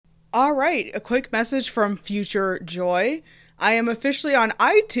All right, a quick message from Future Joy. I am officially on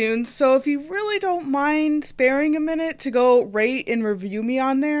iTunes, so if you really don't mind sparing a minute to go rate and review me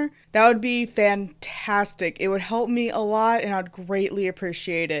on there, that would be fantastic. It would help me a lot, and I'd greatly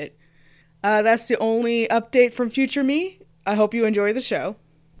appreciate it. That's the only update from Future Me. I hope you enjoy the show.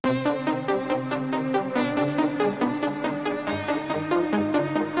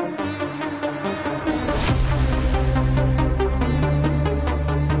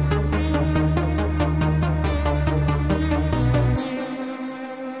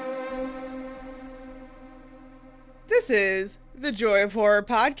 This is the Joy of Horror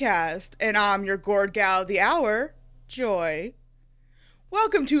podcast, and I'm your gourd gal of the hour, Joy.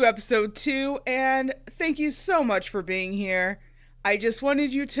 Welcome to episode 2, and thank you so much for being here. I just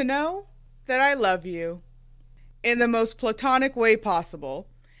wanted you to know that I love you in the most platonic way possible.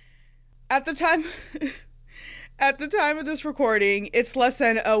 At the time of this recording, it's less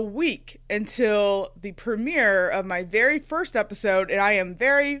than a week until the premiere of my very first episode, and I am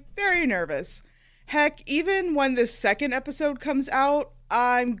very, very nervous. Heck, even when this second episode comes out,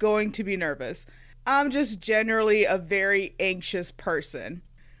 I'm going to be nervous. I'm just generally a very anxious person.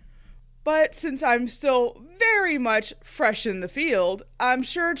 But since I'm still very much fresh in the field, I'm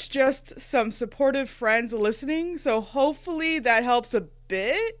sure it's just some supportive friends listening, so hopefully that helps a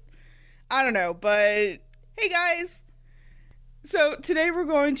bit? I don't know, but hey guys! So today we're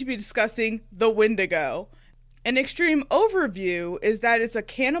going to be discussing the Wendigo. An extreme overview is that it's a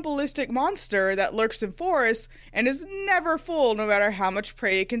cannibalistic monster that lurks in forests and is never full no matter how much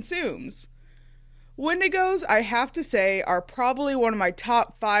prey it consumes. Wendigos, I have to say, are probably one of my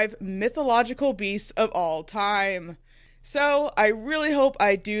top 5 mythological beasts of all time. So I really hope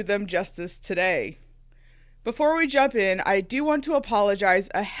I do them justice today. Before we jump in, I do want to apologize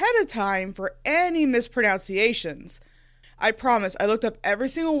ahead of time for any mispronunciations. I promise I looked up every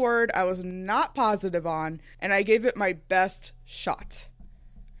single word I was not positive on, and I gave it my best shot.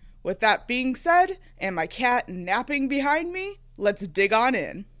 With that being said, and my cat napping behind me, let's dig on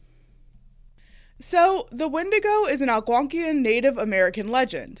in. So, the Wendigo is an Algonquian Native American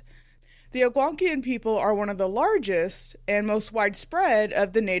legend. The Algonquian people are one of the largest and most widespread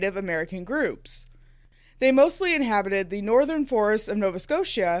of the Native American groups. They mostly inhabited the northern forests of Nova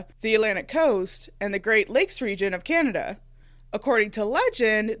Scotia, the Atlantic coast, and the Great Lakes region of Canada. According to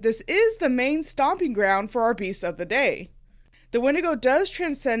legend, this is the main stomping ground for our beast of the day. The Wendigo does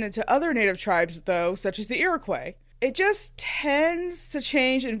transcend into other native tribes, though, such as the Iroquois. It just tends to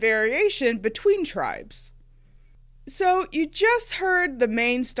change in variation between tribes. So, you just heard the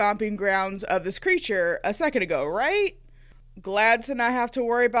main stomping grounds of this creature a second ago, right? Glad to not have to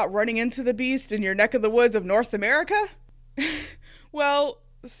worry about running into the beast in your neck of the woods of North America? Well,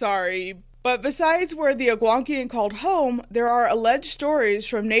 sorry. But besides where the Algonquian called home, there are alleged stories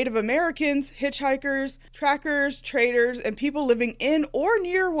from Native Americans, hitchhikers, trackers, traders, and people living in or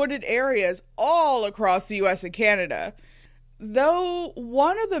near wooded areas all across the US and Canada. Though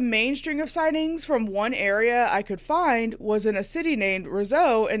one of the main string of sightings from one area I could find was in a city named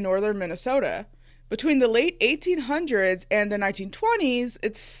Roseau in northern Minnesota. Between the late 1800s and the 1920s,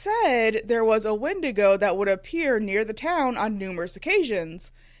 it's said there was a Wendigo that would appear near the town on numerous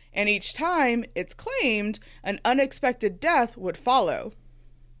occasions. And each time, it's claimed, an unexpected death would follow.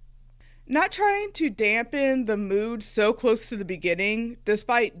 Not trying to dampen the mood so close to the beginning,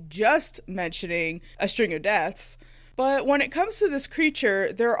 despite just mentioning a string of deaths, but when it comes to this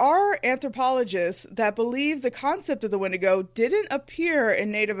creature, there are anthropologists that believe the concept of the Wendigo didn't appear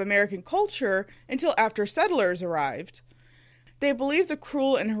in Native American culture until after settlers arrived. They believe the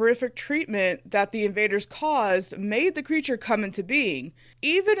cruel and horrific treatment that the invaders caused made the creature come into being,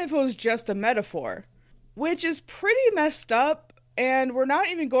 even if it was just a metaphor. Which is pretty messed up, and we're not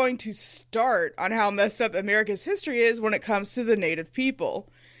even going to start on how messed up America's history is when it comes to the native people.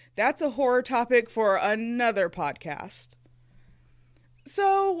 That's a horror topic for another podcast.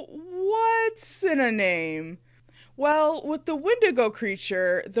 So, what's in a name? Well, with the Wendigo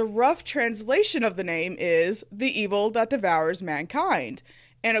creature, the rough translation of the name is the evil that devours mankind.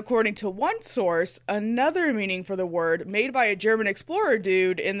 And according to one source, another meaning for the word made by a German explorer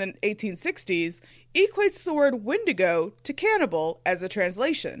dude in the 1860s equates the word Wendigo to cannibal as a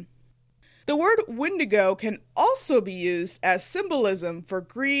translation. The word Wendigo can also be used as symbolism for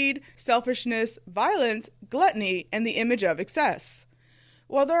greed, selfishness, violence, gluttony, and the image of excess.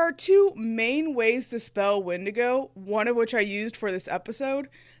 While there are 2 main ways to spell Wendigo, one of which I used for this episode,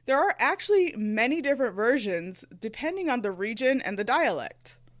 there are actually many different versions depending on the region and the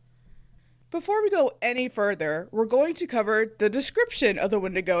dialect. Before we go any further, we're going to cover the description of the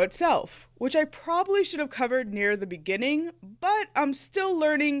Wendigo itself, which I probably should have covered near the beginning, but I'm still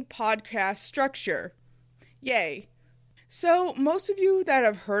learning podcast structure. Yay. So, most of you that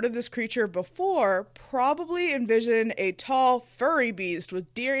have heard of this creature before probably envision a tall, furry beast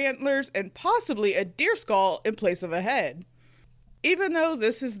with deer antlers and possibly a deer skull in place of a head. Even though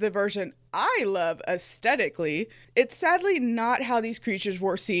this is the version I love aesthetically, it's sadly not how these creatures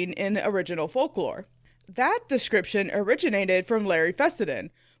were seen in original folklore. That description originated from Larry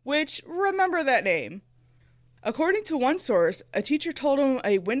Fessenden, which, remember that name. According to one source, a teacher told him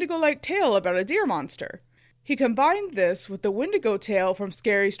a Wendigo-like tale about a deer monster. He combined this with the Wendigo tale from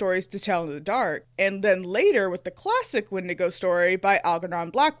Scary Stories to Tell in the Dark, and then later with the classic Wendigo story by Algernon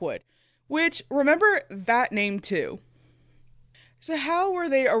Blackwood, which, remember that name too. So how were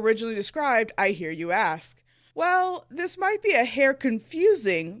they originally described, I hear you ask? Well, this might be a hair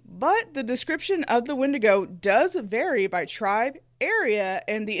confusing, but the description of the Wendigo does vary by tribe, area,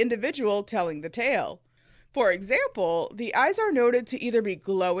 and the individual telling the tale. For example, the eyes are noted to either be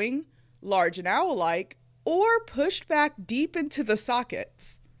glowing, large and owl-like, or pushed back deep into the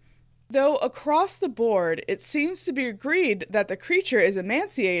sockets. Though across the board, it seems to be agreed that the creature is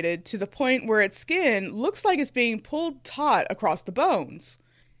emaciated to the point where its skin looks like it's being pulled taut across the bones.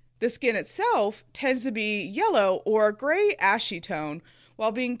 The skin itself tends to be yellow or a gray ashy tone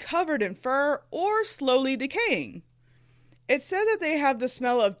while being covered in fur or slowly decaying. It's said that they have the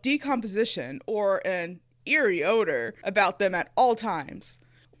smell of decomposition or an eerie odor about them at all times.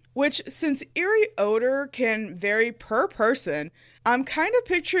 Which, since eerie odor can vary per person, I'm kind of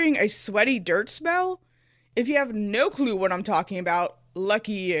picturing a sweaty dirt smell. If you have no clue what I'm talking about,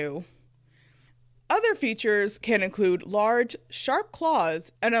 lucky you. Other features can include large, sharp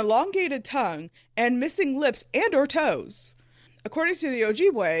claws, an elongated tongue, and missing lips and or toes. According to the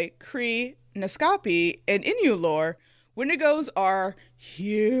Ojibwe, Cree, Naskapi, and Innu lore, Wendigos are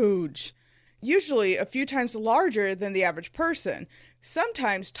huge. Usually a few times larger than the average person,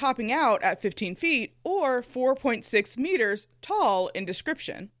 sometimes topping out at 15 feet or 4.6 meters tall in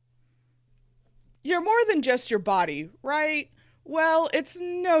description. You're more than just your body, right? Well, it's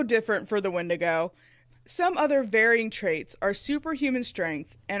no different for the Wendigo. Some other varying traits are superhuman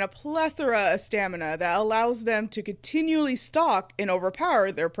strength and a plethora of stamina that allows them to continually stalk and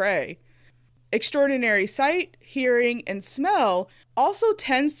overpower their prey. Extraordinary sight, hearing, and smell also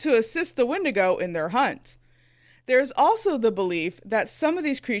tends to assist the Wendigo in their hunt. There's also the belief that some of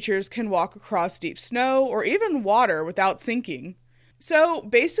these creatures can walk across deep snow or even water without sinking. So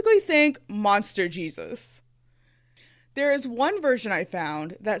basically think Monster Jesus. There is one version I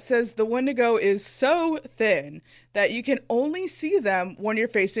found that says the Wendigo is so thin that you can only see them when you're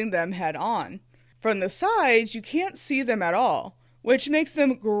facing them head on. From the sides, you can't see them at all, which makes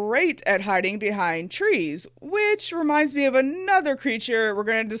them great at hiding behind trees, which reminds me of another creature we're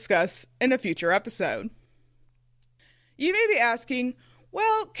going to discuss in a future episode. You may be asking,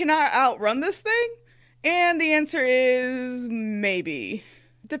 well, can I outrun this thing? And the answer is maybe.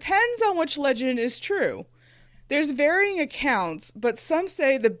 Depends on which legend is true. There's varying accounts, but some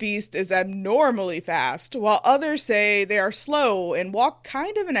say the beast is abnormally fast, while others say they are slow and walk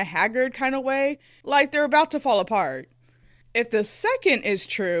kind of in a haggard kind of way, like they're about to fall apart. If the second is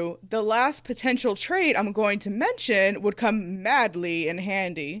true, the last potential trait I'm going to mention would come madly in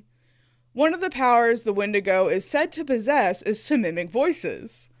handy. One of the powers the Wendigo is said to possess is to mimic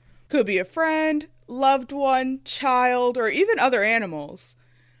voices. Could be a friend, loved one, child, or even other animals.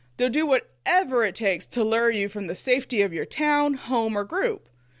 They'll do whatever it takes to lure you from the safety of your town, home, or group.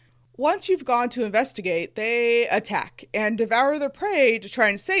 Once you've gone to investigate, they attack and devour their prey to try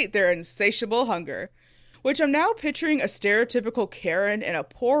and sate their insatiable hunger, which I'm now picturing a stereotypical Karen and a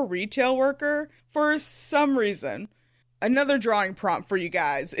poor retail worker for some reason. Another drawing prompt for you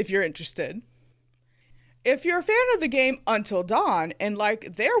guys if you're interested. If you're a fan of the game Until Dawn and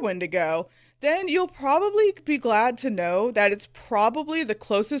like their Wendigo, then you'll probably be glad to know that it's probably the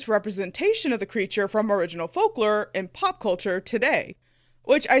closest representation of the creature from original folklore in pop culture today.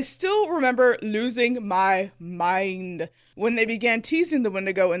 Which I still remember losing my mind when they began teasing the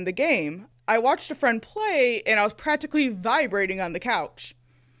Wendigo in the game. I watched a friend play and I was practically vibrating on the couch.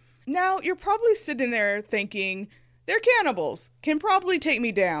 Now, you're probably sitting there thinking, they're cannibals, can probably take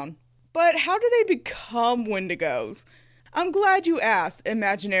me down. But how do they become Wendigos? I'm glad you asked,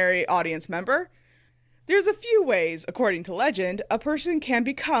 imaginary audience member. There's a few ways, according to legend, a person can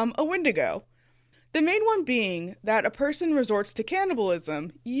become a Wendigo. The main one being that a person resorts to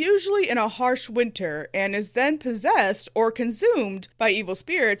cannibalism, usually in a harsh winter, and is then possessed or consumed by evil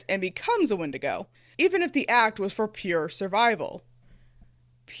spirits and becomes a Wendigo, even if the act was for pure survival.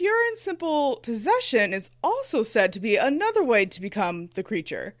 pure and simple possession is also said to be another way to become the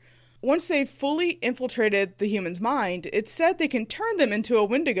creature. Once they've fully infiltrated the human's mind, it's said they can turn them into a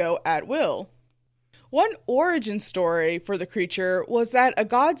Wendigo at will. One origin story for the creature was that a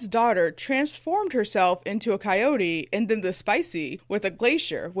god's daughter transformed herself into a coyote and then the spicy with a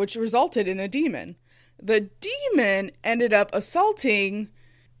glacier, which resulted in a demon. The demon ended up assaulting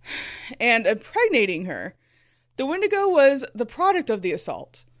and impregnating her. The Wendigo was the product of the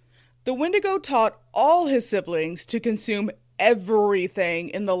assault. The Wendigo taught all his siblings to consume everything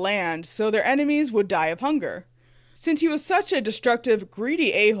in the land so their enemies would die of hunger. Since he was such a destructive,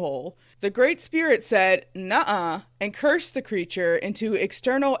 greedy a-hole, the Great Spirit said, "Nuh-uh," and cursed the creature into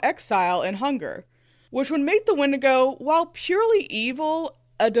external exile and hunger, which would make the Wendigo, while purely evil,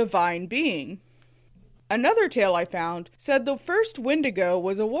 a divine being. Another tale I found said the first Wendigo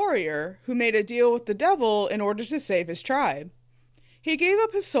was a warrior who made a deal with the devil in order to save his tribe. He gave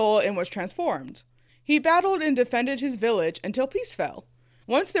up his soul and was transformed. He battled and defended his village until peace fell.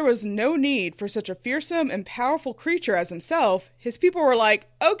 Once there was no need for such a fearsome and powerful creature as himself, his people were like,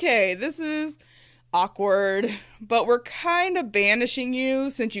 "Okay, this is awkward, but we're kind of banishing you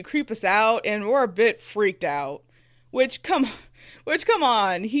since you creep us out and we're a bit freaked out." Which, come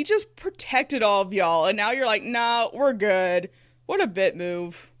on, he just protected all of y'all and now you're like, "Nah, we're good." What a bit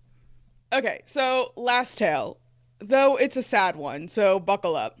move. Okay, so last tale, though it's a sad one, so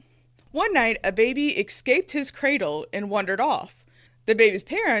buckle up. One night, a baby escaped his cradle and wandered off. The baby's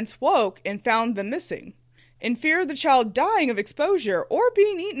parents woke and found them missing. In fear of the child dying of exposure or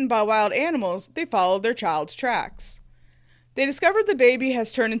being eaten by wild animals, they followed their child's tracks. They discovered the baby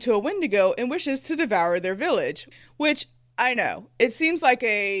has turned into a Wendigo and wishes to devour their village, which, I know, it seems like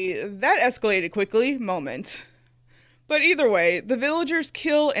a "that escalated quickly" moment. But either way, the villagers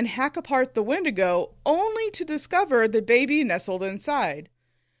kill and hack apart the Wendigo only to discover the baby nestled inside.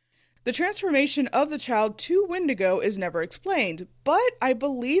 The transformation of the child to Wendigo is never explained, but I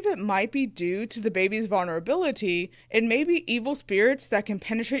believe it might be due to the baby's vulnerability, and maybe evil spirits that can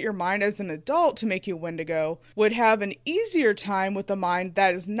penetrate your mind as an adult to make you Wendigo would have an easier time with a mind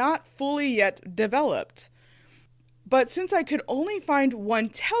that is not fully yet developed. But since I could only find one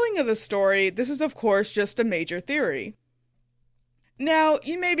telling of the story, this is of course just a major theory. Now,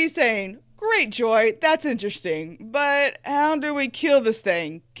 you may be saying, "Great, Joy, that's interesting, but how do we kill this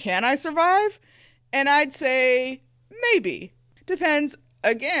thing? Can I survive?" And I'd say, maybe. Depends,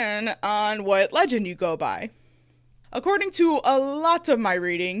 again, on what legend you go by. According to a lot of my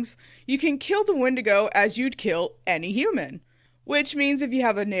readings, you can kill the Wendigo as you'd kill any human. Which means if you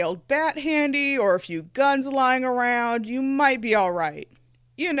have a nailed bat handy or a few guns lying around, you might be alright.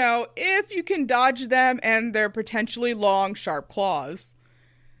 You know, if you can dodge them and their potentially long, sharp claws.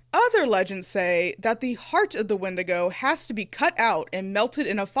 Other legends say that the heart of the Wendigo has to be cut out and melted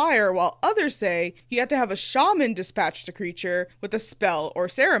in a fire, while others say you have to have a shaman dispatch the creature with a spell or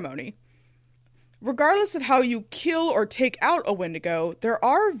ceremony. Regardless of how you kill or take out a Wendigo, there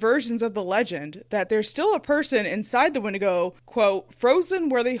are versions of the legend that there's still a person inside the Wendigo, quote, "frozen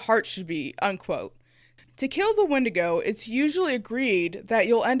where the heart should be," unquote. To kill the Wendigo, it's usually agreed that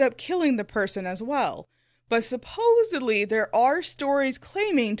you'll end up killing the person as well. But supposedly there are stories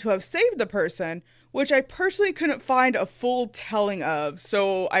claiming to have saved the person, which I personally couldn't find a full telling of,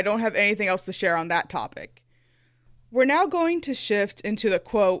 so I don't have anything else to share on that topic. We're now going to shift into the,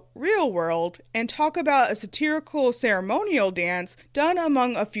 quote, real world and talk about a satirical ceremonial dance done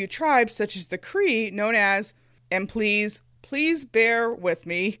among a few tribes such as the Cree, known as, and please bear with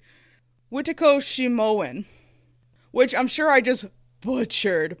me, Witiko-Shimoan, which I'm sure I just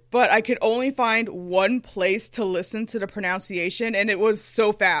butchered, but I could only find one place to listen to the pronunciation, and it was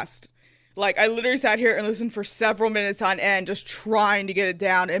so fast. Like, I literally sat here and listened for several minutes on end, just trying to get it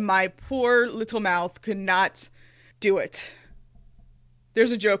down, and my poor little mouth could not do it.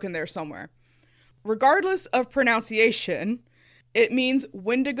 There's a joke in there somewhere. Regardless of pronunciation, it means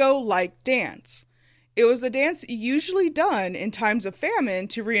Wendigo-like dance. It was a dance usually done in times of famine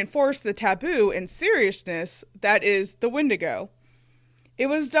to reinforce the taboo and seriousness that is the Wendigo. It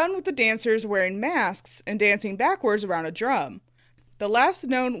was done with the dancers wearing masks and dancing backwards around a drum. The last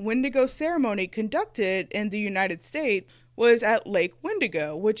known Wendigo ceremony conducted in the United States was at Lake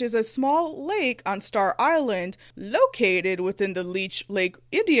Wendigo, which is a small lake on Star Island located within the Leech Lake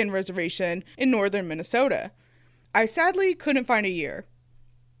Indian Reservation in northern Minnesota. I sadly couldn't find a year.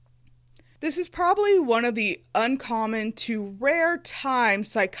 This is probably one of the uncommon to rare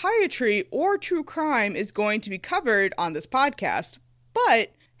times psychiatry or true crime is going to be covered on this podcast.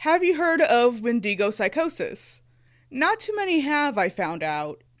 But have you heard of Wendigo psychosis? Not too many have, I found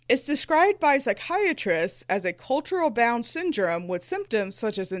out. It's described by psychiatrists as a cultural bound syndrome with symptoms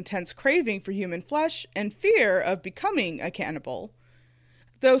such as intense craving for human flesh and fear of becoming a cannibal.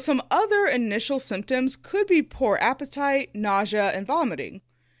 Though some other initial symptoms could be poor appetite, nausea, and vomiting.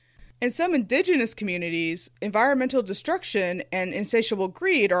 In some indigenous communities, environmental destruction and insatiable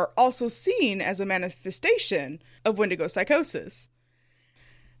greed are also seen as a manifestation of Wendigo psychosis.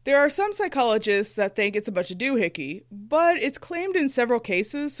 There are some psychologists that think it's a bunch of doohickey, but it's claimed in several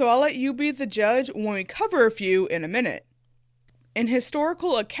cases, so I'll let you be the judge when we cover a few in a minute. In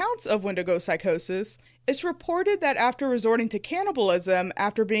historical accounts of Wendigo psychosis, it's reported that after resorting to cannibalism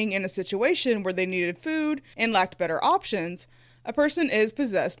after being in a situation where they needed food and lacked better options, a person is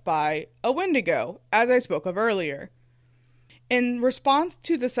possessed by a Wendigo, as I spoke of earlier. In response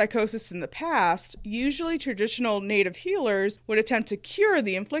to the psychosis in the past, usually traditional native healers would attempt to cure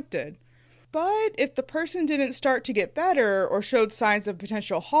the inflicted. But if the person didn't start to get better or showed signs of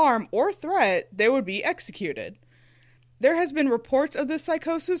potential harm or threat, they would be executed. There has been reports of this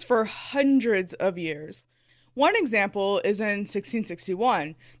psychosis for hundreds of years. One example is in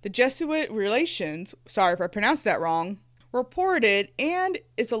 1661. The Jesuit Relations, sorry if I pronounced that wrong, reported, and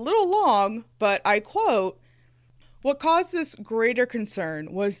it's a little long, but I quote, "What caused this greater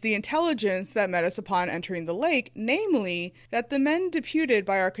concern was the intelligence that met us upon entering the lake, namely, that the men deputed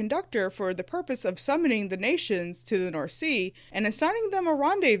by our conductor for the purpose of summoning the nations to the North Sea, and assigning them a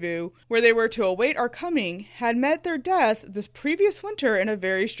rendezvous where they were to await our coming, had met their death this previous winter in a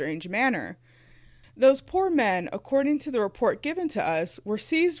very strange manner. Those poor men, according to the report given to us, were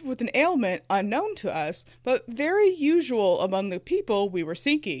seized with an ailment unknown to us, but very usual among the people we were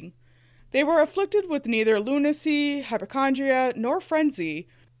seeking. They were afflicted with neither lunacy, hypochondria, nor frenzy,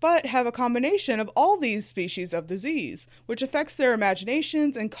 but have a combination of all these species of disease, which affects their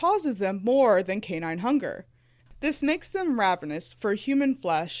imaginations and causes them more than canine hunger. This makes them ravenous for human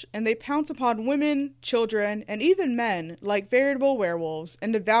flesh, and they pounce upon women, children, and even men like veritable werewolves,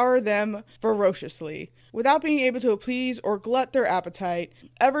 and devour them ferociously, without being able to appease or glut their appetite,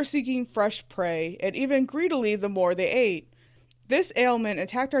 ever seeking fresh prey, and even greedily the more they ate. This ailment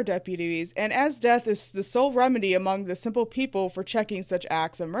attacked our deputies, and as death is the sole remedy among the simple people for checking such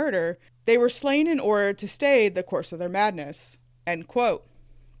acts of murder, they were slain in order to stay the course of their madness." End quote.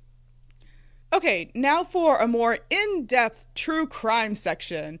 Okay, now for a more in-depth true crime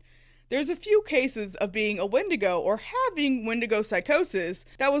section. There's a few cases of being a Wendigo or having Wendigo psychosis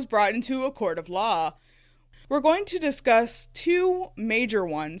that was brought into a court of law. We're going to discuss two major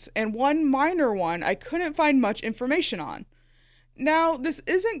ones and one minor one I couldn't find much information on. Now, this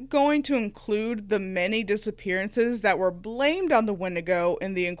isn't going to include the many disappearances that were blamed on the Wendigo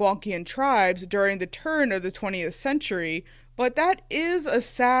in the Algonquian tribes during the turn of the 20th century, but that is a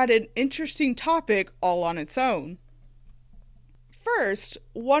sad and interesting topic all on its own. First,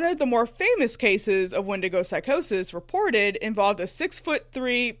 one of the more famous cases of Wendigo psychosis reported involved a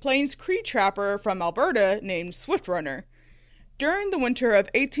 6'3" Plains Cree trapper from Alberta named Swiftrunner. During the winter of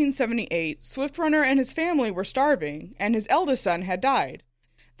 1878, Swiftrunner and his family were starving, and his eldest son had died.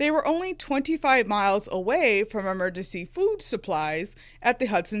 They were only 25 miles away from emergency food supplies at the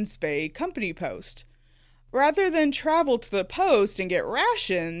Hudson's Bay Company Post. Rather than travel to the post and get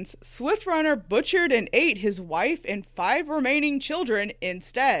rations, Swiftrunner butchered and ate his wife and 5 remaining children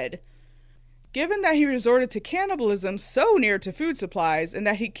instead. Given that he resorted to cannibalism so near to food supplies and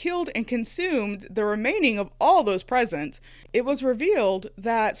that he killed and consumed the remaining of all those present, it was revealed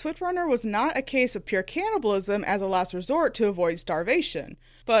that Swiftrunner was not a case of pure cannibalism as a last resort to avoid starvation,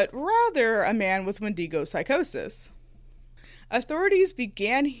 but rather a man with Wendigo psychosis. Authorities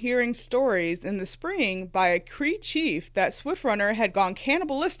began hearing stories in the spring by a Cree chief that Swiftrunner had gone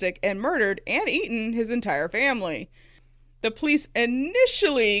cannibalistic and murdered and eaten his entire family. The police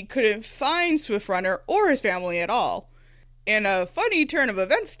initially couldn't find Swiftrunner or his family at all. In a funny turn of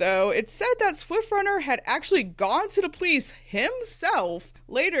events, though, it said that Swiftrunner had actually gone to the police himself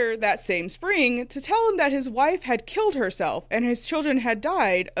later that same spring to tell them that his wife had killed herself and his children had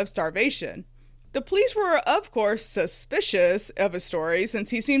died of starvation. The police were, of course, suspicious of his story since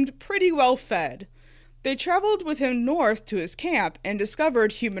he seemed pretty well fed. They traveled with him north to his camp and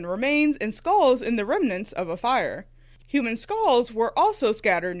discovered human remains and skulls in the remnants of a fire. Human skulls were also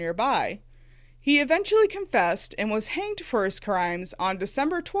scattered nearby. He eventually confessed and was hanged for his crimes on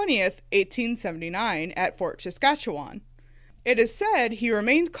December 20th, 1879 at Fort Saskatchewan. It is said he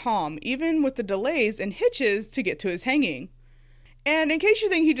remained calm even with the delays and hitches to get to his hanging. And in case you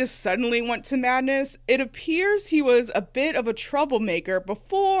think he just suddenly went to madness, it appears he was a bit of a troublemaker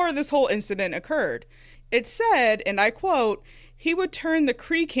before this whole incident occurred. It said, and I quote, "He would turn the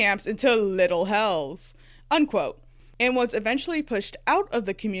Cree camps into little hells," unquote. and was eventually pushed out of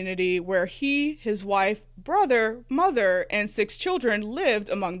the community where he, his wife, brother, mother, and 6 children lived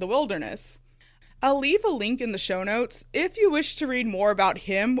among the wilderness. I'll leave a link in the show notes if you wish to read more about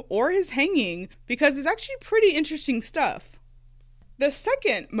him or his hanging, because it's actually pretty interesting stuff. The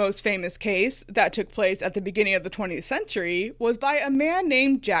second most famous case that took place at the beginning of the 20th century was by a man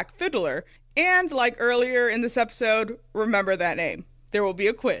named Jack Fiddler, and like earlier in this episode, remember that name. There will be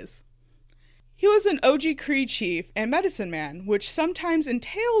a quiz. He was an OG Cree chief and medicine man, which sometimes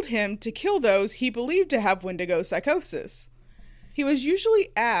entailed him to kill those he believed to have Wendigo psychosis. He was usually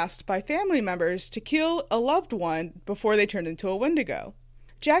asked by family members to kill a loved one before they turned into a Wendigo.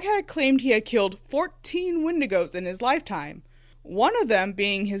 Jack had claimed he had killed 14 Wendigos in his lifetime, one of them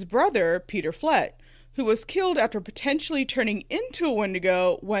being his brother, Peter Flett, who was killed after potentially turning into a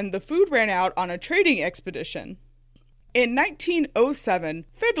Wendigo when the food ran out on a trading expedition. In 1907,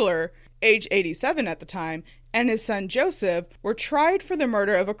 Fiddler, age 87 at the time, and his son Joseph were tried for the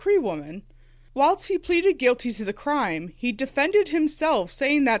murder of a Cree woman. Whilst he pleaded guilty to the crime, he defended himself,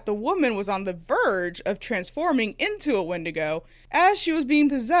 saying that the woman was on the verge of transforming into a Wendigo as she was being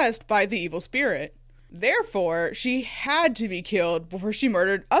possessed by the evil spirit. Therefore, she had to be killed before she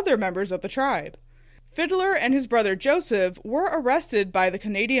murdered other members of the tribe. Fiddler and his brother Joseph were arrested by the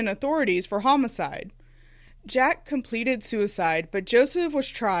Canadian authorities for homicide. Jack completed suicide, but Joseph was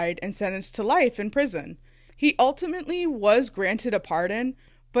tried and sentenced to life in prison. He ultimately was granted a pardon,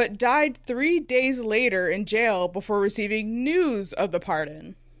 but died 3 days later in jail before receiving news of the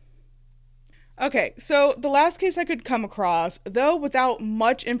pardon. Okay, so the last case I could come across, though without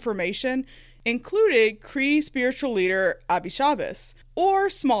much information, included Cree spiritual leader Abishabis, or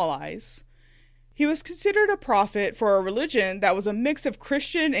Small Eyes. He was considered a prophet for a religion that was a mix of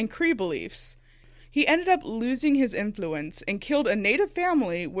Christian and Cree beliefs. He ended up losing his influence and killed a native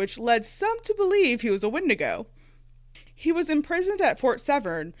family, which led some to believe he was a Wendigo. He was imprisoned at Fort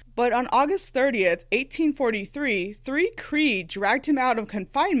Severn, but on August 30th, 1843, 3 Cree dragged him out of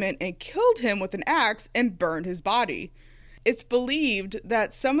confinement and killed him with an axe and burned his body. It's believed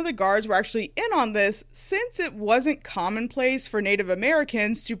that some of the guards were actually in on this, since it wasn't commonplace for Native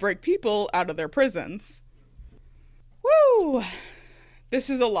Americans to break people out of their prisons. Woo! This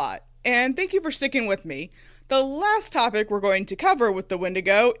is a lot, and thank you for sticking with me. The last topic we're going to cover with the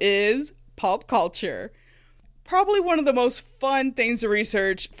Wendigo is pulp culture. Probably one of the most fun things to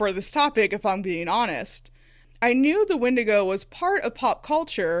research for this topic, if I'm being honest. I knew the Wendigo was part of pop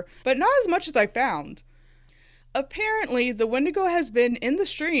culture, but not as much as I found. Apparently, the Wendigo has been in the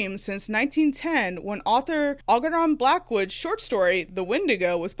stream since 1910, when author Algernon Blackwood's short story, The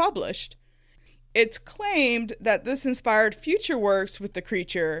Wendigo, was published. It's claimed that this inspired future works with the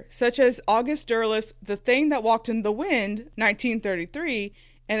creature, such as August Derleth's The Thing That Walked in the Wind, 1933,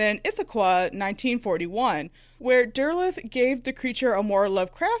 and then Ithaca, 1941, where Derleth gave the creature a more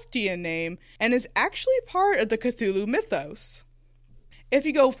Lovecraftian name and is actually part of the Cthulhu mythos. If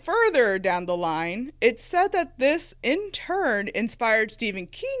you go further down the line, it's said that this in turn inspired Stephen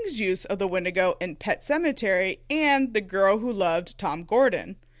King's use of the Wendigo in Pet Sematary and The Girl Who Loved Tom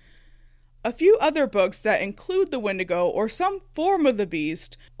Gordon. A few other books that include the Wendigo or some form of the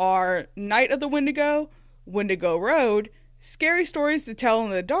beast are Night of the Wendigo, Wendigo Road, Scary Stories to Tell in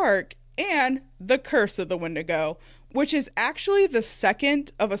the Dark, and The Curse of the Wendigo, which is actually the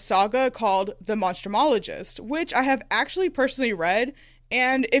second of a saga called The Monstrumologist, which I have actually personally read,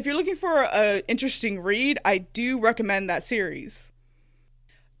 and if you're looking for an interesting read, I do recommend that series.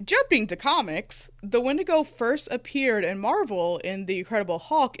 Jumping to comics, the Wendigo first appeared in Marvel in the Incredible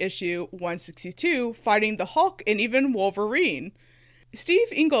Hulk issue 162, fighting the Hulk and even Wolverine.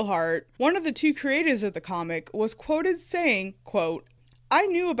 Steve Englehart, one of the 2 creators of the comic, was quoted saying, quote, "I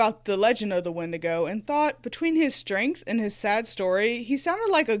knew about the legend of the Wendigo and thought between his strength and his sad story, he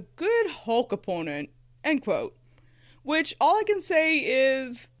sounded like a good Hulk opponent," end quote. Which all I can say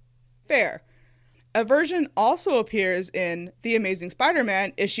is fair. A version also appears in The Amazing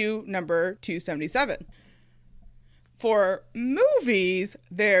Spider-Man issue number 277. For movies,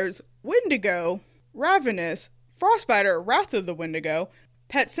 there's Wendigo, Ravenous, Frostbiter, Wrath of the Wendigo,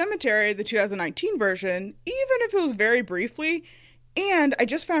 Pet Sematary, the 2019 version, even if it was very briefly, and I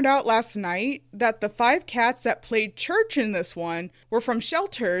just found out last night that the 5 cats that played church in this one were from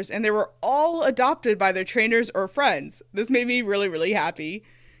shelters and they were all adopted by their trainers or friends. This made me really, really happy.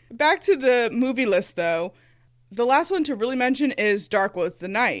 Back to the movie list though, the last one to really mention is Dark Was the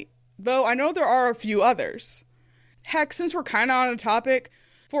Night, though I know there are a few others. Heck, since we're kind of on a topic,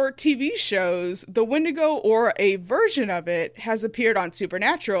 for TV shows, the Wendigo or a version of it has appeared on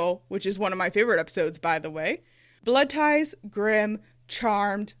Supernatural, which is one of my favorite episodes by the way, Blood Ties, Grimm,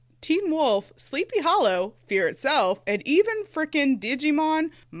 Charmed, Teen Wolf, Sleepy Hollow, Fear Itself, and even frickin' Digimon,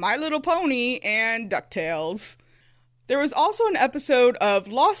 My Little Pony, and DuckTales. There was also an episode of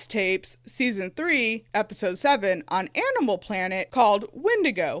Lost Tapes, Season 3, Episode 7, on Animal Planet called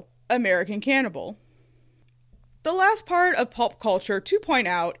Wendigo, American Cannibal. The last part of Pulp Culture to point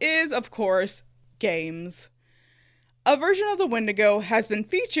out is, of course, games. A version of the Wendigo has been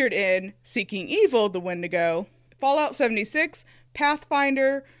featured in Seeking Evil, the Wendigo, Fallout 76,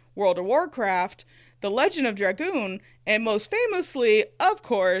 Pathfinder, World of Warcraft, The Legend of Dragoon, and most famously, of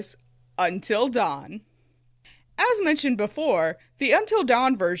course, Until Dawn. As mentioned before, the Until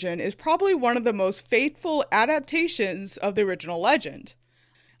Dawn version is probably one of the most faithful adaptations of the original legend.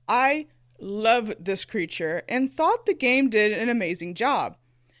 I love this creature and thought the game did an amazing job.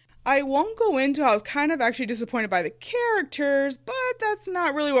 I won't go into how I was kind of actually disappointed by the characters, but that's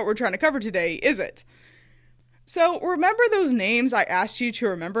not really what we're trying to cover today, is it? So, remember those names I asked you to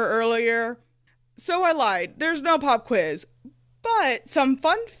remember earlier? So I lied, there's no pop quiz. But some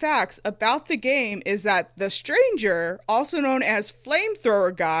fun facts about the game is that the stranger, also known as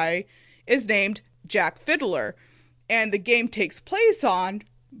Flamethrower Guy, is named Jack Fiddler, and the game takes place on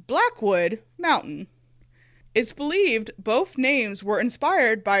Blackwood Mountain. It's believed both names were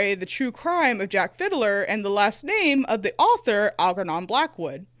inspired by the true crime of Jack Fiddler and the last name of the author Algernon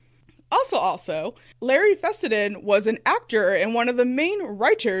Blackwood. Also, Larry Fessenden was an actor and one of the main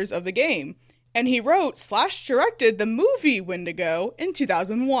writers of the game, and he wrote/directed the movie Wendigo in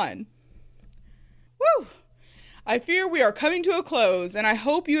 2001. Woo! I fear we are coming to a close, and I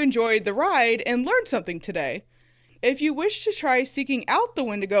hope you enjoyed the ride and learned something today. If you wish to try seeking out the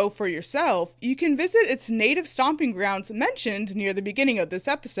Wendigo for yourself, you can visit its native stomping grounds mentioned near the beginning of this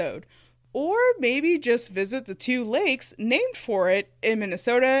episode, or maybe just visit the 2 lakes named for it in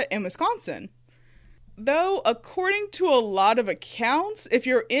Minnesota and Wisconsin. Though, according to a lot of accounts, if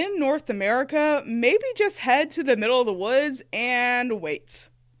you're in North America, maybe just head to the middle of the woods and wait.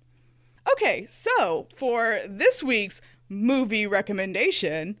 Okay, so for this week's movie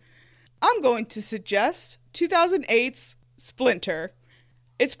recommendation, I'm going to suggest 2008's Splinter.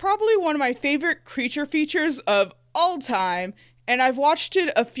 It's probably one of my favorite creature features of all time, and I've watched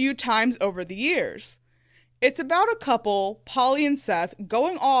it a few times over the years. It's about a couple, Polly and Seth,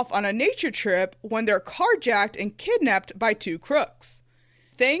 going off on a nature trip when they're carjacked and kidnapped by 2 crooks.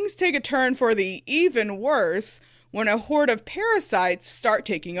 Things take a turn for the even worse when a horde of parasites start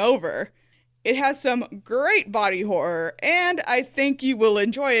taking over. It has some great body horror, and I think you will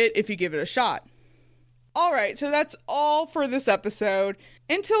enjoy it if you give it a shot. Alright, so that's all for this episode.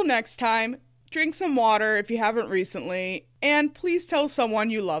 Until next time, drink some water if you haven't recently, and please tell someone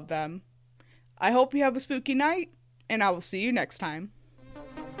you love them. I hope you have a spooky night, and I will see you next time.